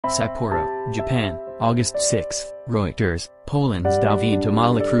Sapporo, Japan, August 6, Reuters. Poland's Dawid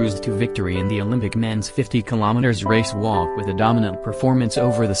Tomala cruised to victory in the Olympic men's 50 km race walk with a dominant performance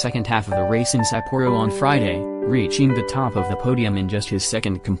over the second half of the race in Sapporo on Friday, reaching the top of the podium in just his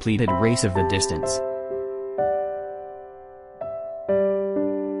second completed race of the distance.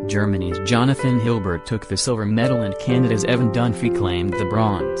 Germany's Jonathan Hilbert took the silver medal and Canada's Dunfee claimed the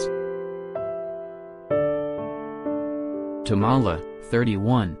bronze. Tomala,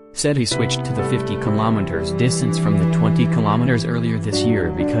 31, said he switched to the 50 km distance from the 20 km earlier this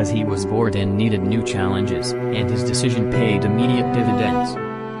year because he was bored and needed new challenges, and his decision paid immediate dividends.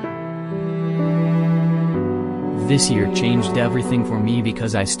 "This year changed everything for me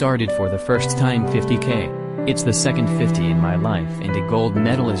because I started for the first time 50K. It's the second 50 in my life and a gold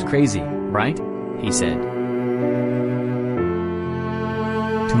medal is crazy, right?" he said.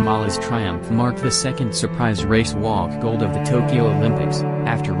 Tomala's triumph marked the second surprise race walk gold of the Tokyo Olympics,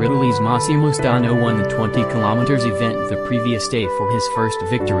 after Italy's Massimo Stano won the 20 km event the previous day for his first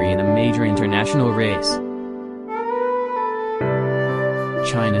victory in a major international race.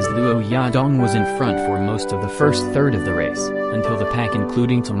 China's Luo Yadong was in front for most of the first third of the race, until the pack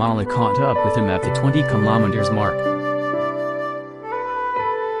including Tomala caught up with him at the 20 km mark.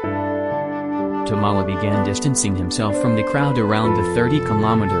 Tomala began distancing himself from the crowd around the 30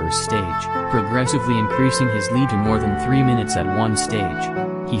 km stage, progressively increasing his lead to more than 3 minutes at one stage.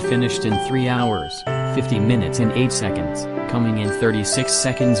 He finished in 3 hours, 50 minutes and 8 seconds, coming in 36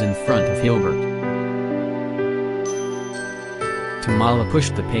 seconds in front of Hilbert. Tomala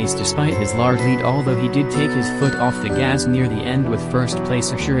pushed the pace despite his large lead, although he did take his foot off the gas near the end with first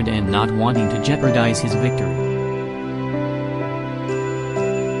place assured and not wanting to jeopardize his victory.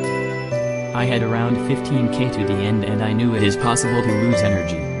 "I had around 15k to the end and I knew it is possible to lose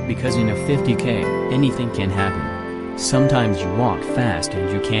energy, because in a 50k, anything can happen. Sometimes you walk fast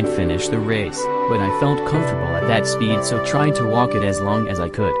and you can't finish the race, but I felt comfortable at that speed so tried to walk it as long as I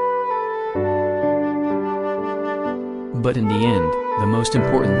could. But in the end, the most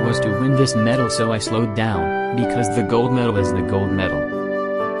important was to win this medal, so I slowed down, because the gold medal is the gold medal."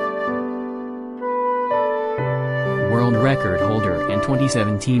 World record holder and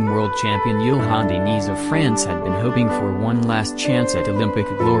 2017 world champion Johan Diniz of France had been hoping for one last chance at Olympic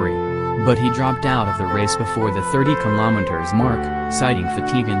glory. But he dropped out of the race before the 30 km mark, citing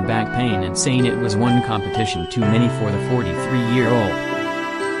fatigue and back pain and saying it was one competition too many for the 43-year-old.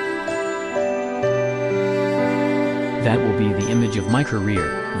 "That will be the image of my career,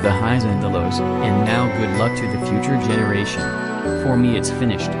 the highs and the lows, and now good luck to the future generation. For me it's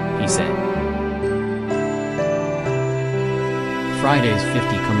finished," he said. Friday's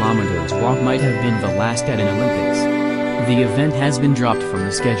 50 km walk might have been the last at an Olympics. The event has been dropped from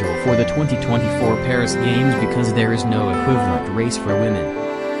the schedule for the 2024 Paris Games because there is no equivalent race for women.